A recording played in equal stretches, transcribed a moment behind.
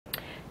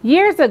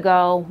Years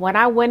ago, when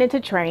I went into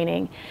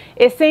training,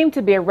 it seemed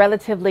to be a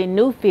relatively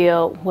new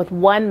field with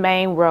one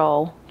main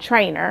role,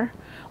 trainer,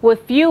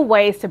 with few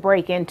ways to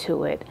break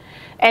into it,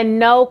 and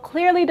no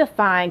clearly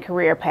defined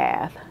career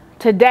path.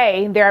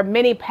 Today, there are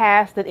many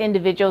paths that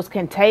individuals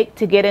can take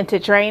to get into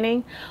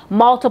training,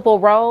 multiple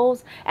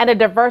roles, and a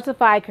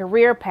diversified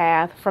career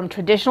path from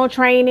traditional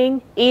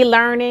training,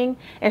 e-learning,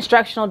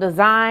 instructional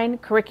design,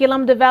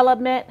 curriculum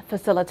development,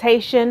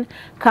 facilitation,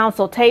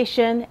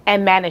 consultation,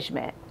 and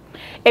management.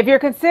 If you're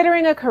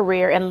considering a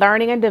career in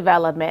learning and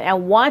development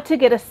and want to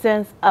get a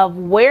sense of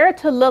where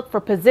to look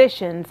for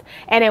positions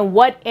and in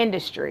what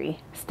industry,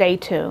 stay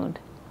tuned.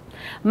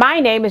 My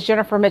name is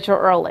Jennifer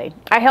Mitchell-Early.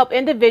 I help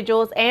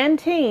individuals and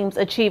teams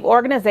achieve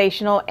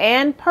organizational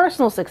and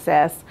personal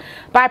success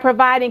by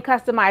providing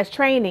customized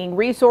training,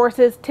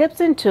 resources, tips,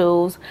 and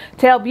tools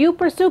to help you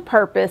pursue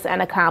purpose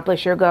and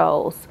accomplish your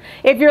goals.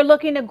 If you're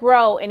looking to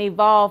grow and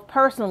evolve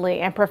personally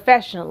and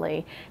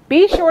professionally,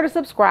 be sure to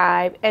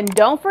subscribe and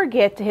don't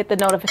forget to hit the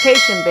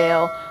notification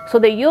bell so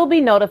that you'll be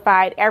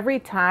notified every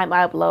time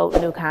I upload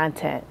new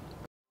content.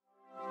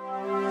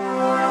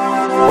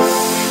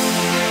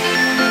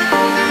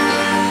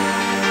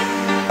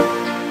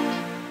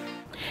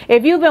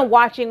 If you've been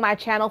watching my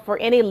channel for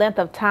any length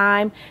of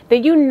time,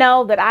 then you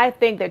know that I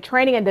think that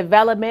training and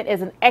development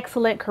is an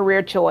excellent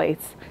career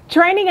choice.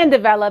 Training and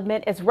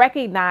development is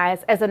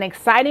recognized as an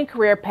exciting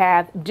career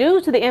path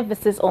due to the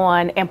emphasis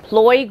on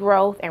employee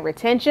growth and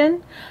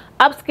retention.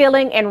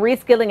 Upskilling and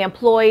reskilling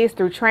employees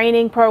through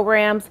training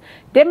programs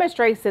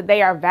demonstrates that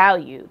they are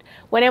valued.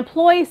 When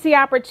employees see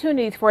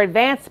opportunities for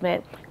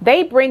advancement,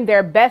 they bring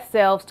their best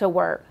selves to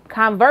work.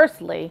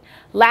 Conversely,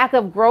 lack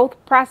of growth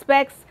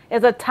prospects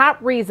is a top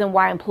reason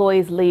why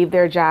employees leave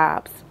their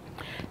jobs.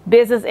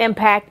 Business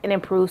impact and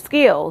improved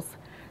skills.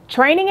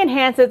 Training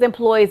enhances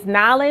employees'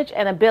 knowledge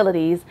and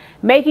abilities,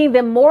 making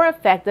them more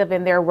effective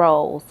in their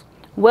roles.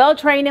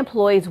 Well-trained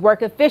employees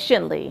work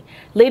efficiently,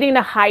 leading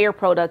to higher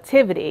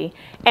productivity,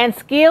 and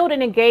skilled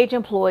and engaged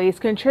employees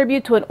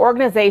contribute to an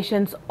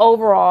organization's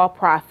overall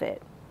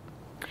profit.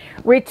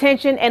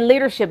 Retention and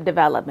leadership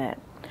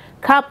development.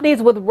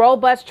 Companies with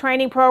robust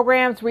training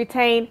programs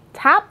retain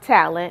top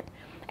talent,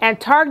 and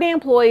targeting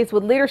employees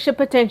with leadership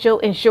potential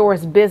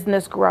ensures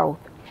business growth.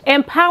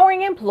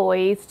 Empowering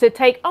employees to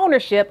take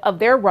ownership of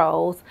their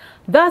roles,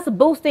 thus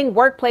boosting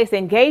workplace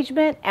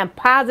engagement and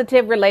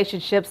positive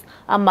relationships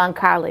among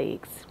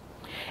colleagues.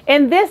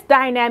 In this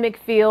dynamic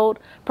field,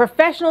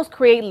 professionals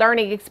create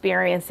learning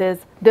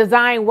experiences,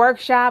 design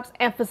workshops,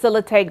 and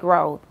facilitate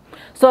growth.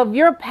 So if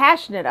you're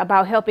passionate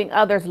about helping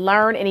others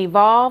learn and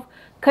evolve,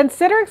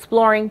 consider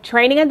exploring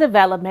training and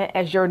development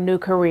as your new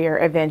career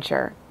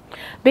adventure.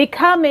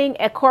 Becoming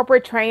a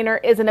corporate trainer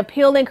is an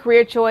appealing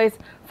career choice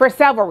for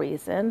several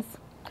reasons.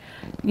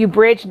 You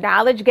bridge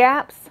knowledge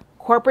gaps.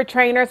 Corporate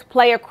trainers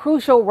play a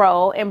crucial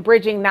role in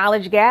bridging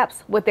knowledge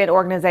gaps within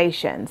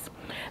organizations.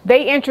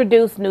 They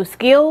introduce new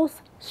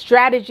skills,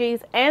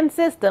 strategies, and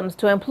systems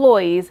to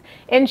employees,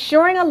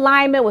 ensuring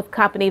alignment with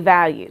company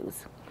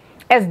values.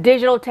 As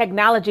digital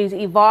technologies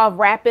evolve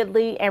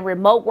rapidly and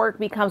remote work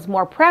becomes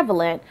more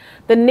prevalent,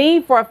 the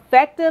need for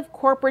effective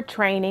corporate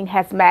training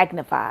has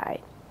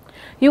magnified.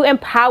 You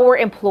empower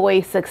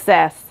employee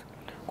success.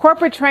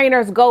 Corporate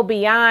trainers go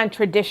beyond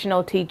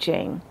traditional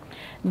teaching.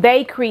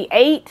 They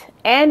create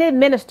and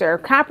administer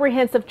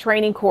comprehensive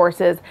training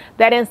courses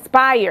that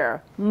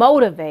inspire,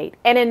 motivate,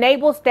 and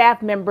enable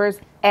staff members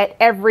at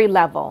every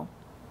level.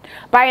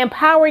 By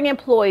empowering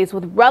employees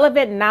with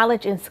relevant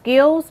knowledge and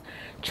skills,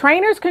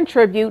 trainers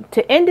contribute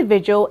to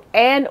individual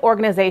and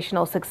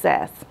organizational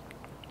success.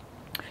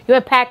 You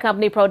impact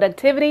company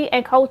productivity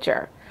and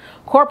culture.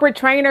 Corporate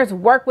trainers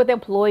work with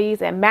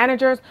employees and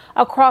managers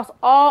across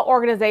all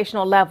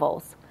organizational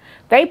levels.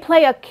 They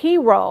play a key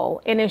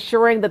role in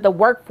ensuring that the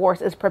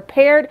workforce is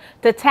prepared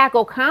to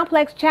tackle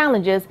complex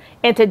challenges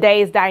in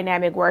today's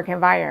dynamic work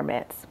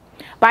environments.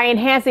 By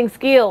enhancing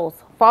skills,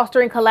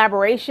 fostering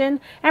collaboration,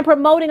 and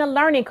promoting a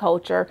learning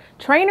culture,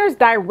 trainers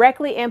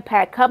directly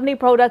impact company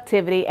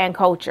productivity and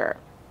culture.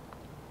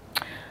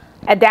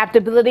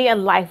 Adaptability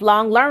and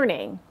lifelong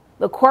learning.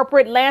 The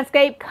corporate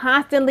landscape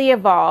constantly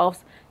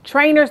evolves.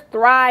 Trainers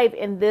thrive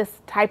in this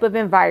type of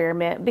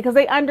environment because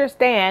they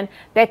understand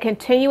that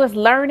continuous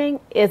learning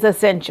is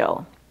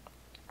essential.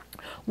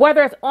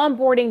 Whether it's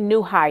onboarding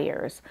new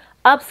hires,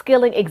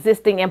 upskilling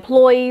existing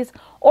employees,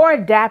 or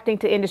adapting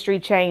to industry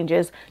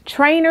changes,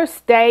 trainers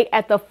stay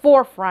at the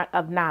forefront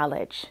of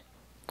knowledge.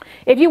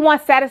 If you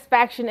want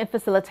satisfaction in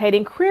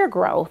facilitating career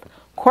growth,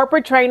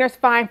 corporate trainers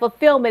find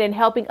fulfillment in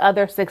helping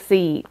others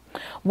succeed.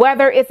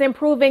 Whether it's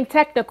improving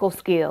technical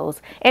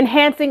skills,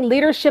 enhancing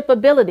leadership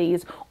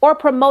abilities, or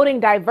promoting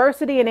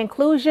diversity and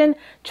inclusion,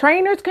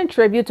 trainers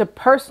contribute to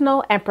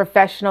personal and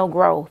professional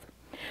growth.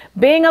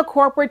 Being a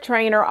corporate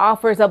trainer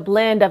offers a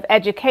blend of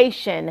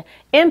education,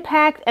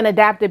 impact, and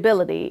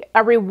adaptability,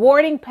 a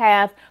rewarding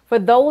path for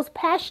those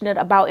passionate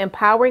about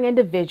empowering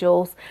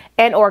individuals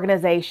and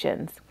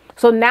organizations.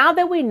 So now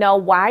that we know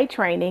why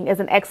training is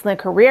an excellent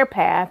career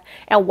path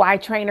and why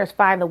trainers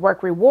find the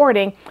work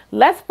rewarding,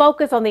 let's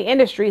focus on the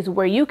industries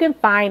where you can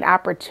find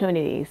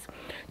opportunities.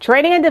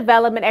 Training and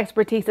development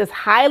expertise is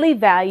highly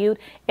valued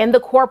in the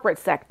corporate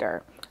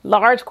sector.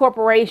 Large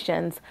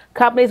corporations,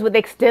 companies with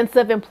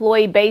extensive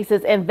employee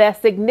bases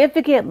invest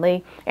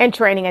significantly in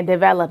training and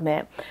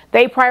development.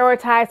 They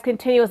prioritize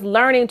continuous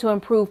learning to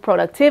improve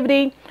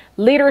productivity,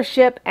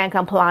 leadership, and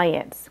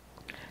compliance.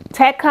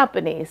 Tech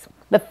companies.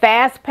 The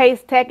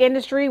fast-paced tech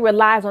industry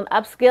relies on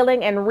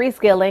upskilling and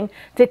reskilling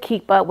to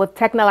keep up with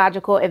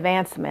technological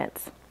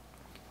advancements.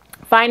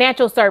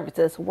 Financial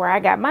services, where I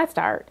got my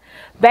start.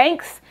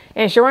 Banks,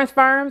 insurance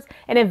firms,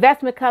 and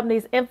investment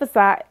companies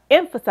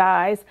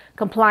emphasize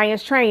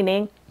compliance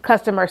training,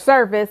 customer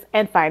service,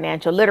 and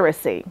financial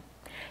literacy.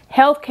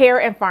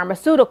 Healthcare and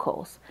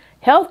pharmaceuticals.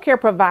 Healthcare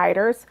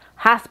providers,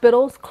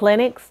 hospitals,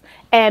 clinics,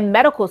 and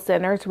medical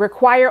centers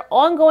require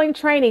ongoing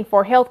training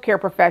for healthcare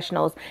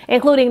professionals,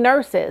 including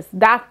nurses,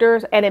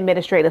 doctors, and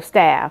administrative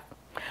staff.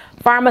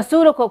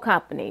 Pharmaceutical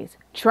companies.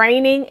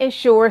 Training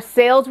ensures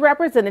sales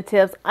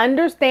representatives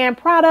understand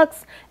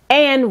products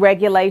and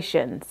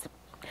regulations.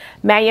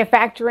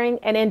 Manufacturing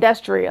and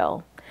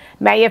industrial.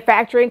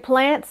 Manufacturing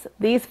plants.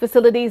 These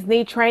facilities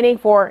need training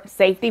for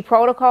safety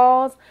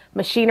protocols,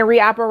 machinery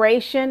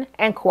operation,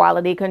 and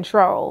quality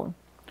control.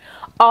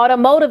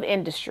 Automotive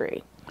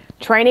industry.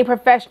 Training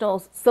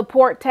professionals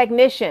support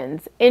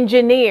technicians,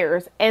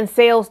 engineers, and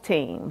sales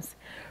teams.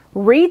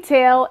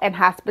 Retail and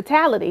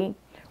hospitality.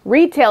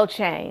 Retail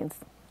chains.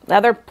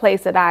 Another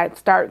place that I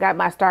got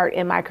my start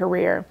in my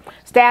career.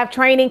 Staff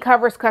training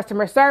covers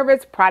customer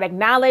service, product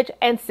knowledge,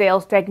 and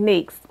sales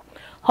techniques.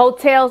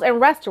 Hotels and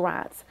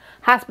restaurants.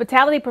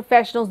 Hospitality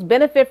professionals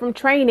benefit from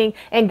training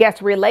in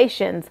guest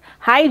relations,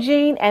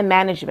 hygiene, and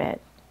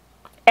management.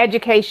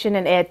 Education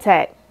and ed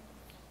tech.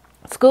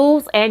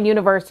 Schools and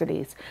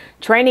universities,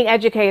 training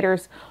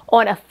educators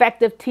on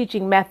effective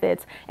teaching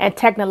methods and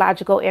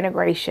technological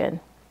integration.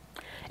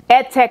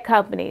 EdTech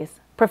companies,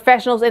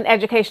 professionals in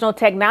educational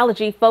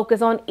technology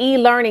focus on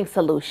e-learning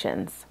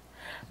solutions.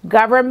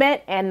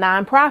 Government and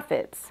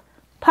nonprofits.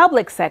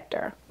 Public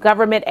sector,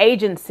 government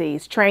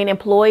agencies train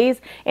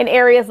employees in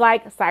areas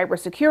like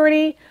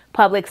cybersecurity,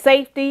 public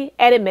safety,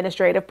 and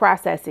administrative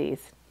processes.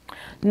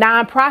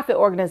 Nonprofit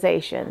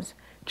organizations.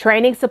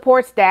 Training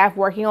supports staff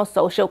working on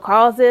social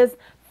causes,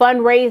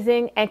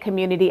 fundraising, and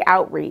community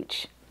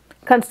outreach.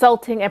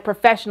 Consulting and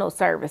professional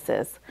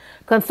services.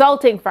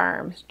 Consulting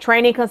firms.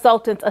 Training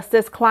consultants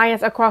assist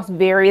clients across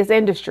various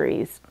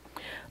industries.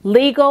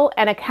 Legal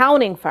and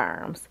accounting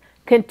firms.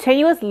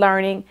 Continuous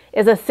learning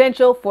is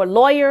essential for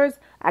lawyers,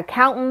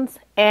 accountants,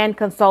 and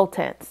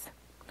consultants.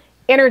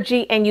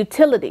 Energy and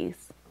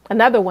utilities.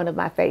 Another one of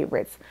my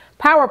favorites.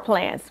 Power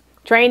plants.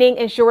 Training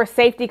ensures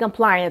safety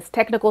compliance,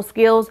 technical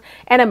skills,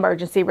 and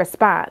emergency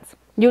response.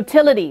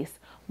 Utilities,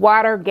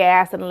 water,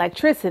 gas, and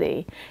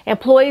electricity.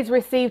 Employees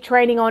receive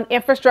training on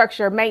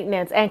infrastructure,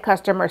 maintenance, and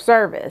customer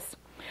service.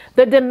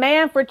 The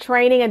demand for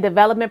training and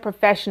development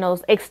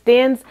professionals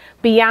extends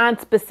beyond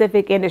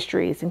specific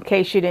industries, in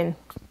case you didn't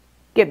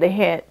get the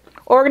hint.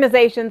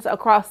 Organizations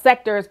across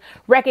sectors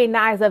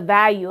recognize the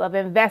value of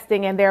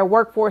investing in their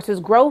workforce's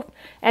growth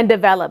and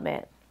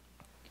development.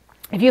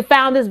 If you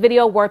found this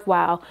video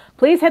worthwhile,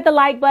 please hit the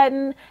like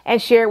button and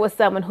share it with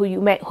someone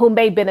who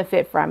may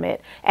benefit from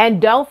it.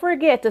 And don't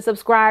forget to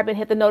subscribe and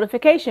hit the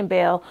notification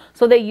bell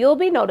so that you'll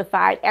be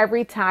notified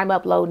every time I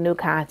upload new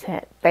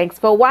content. Thanks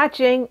for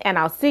watching, and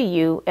I'll see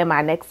you in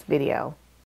my next video.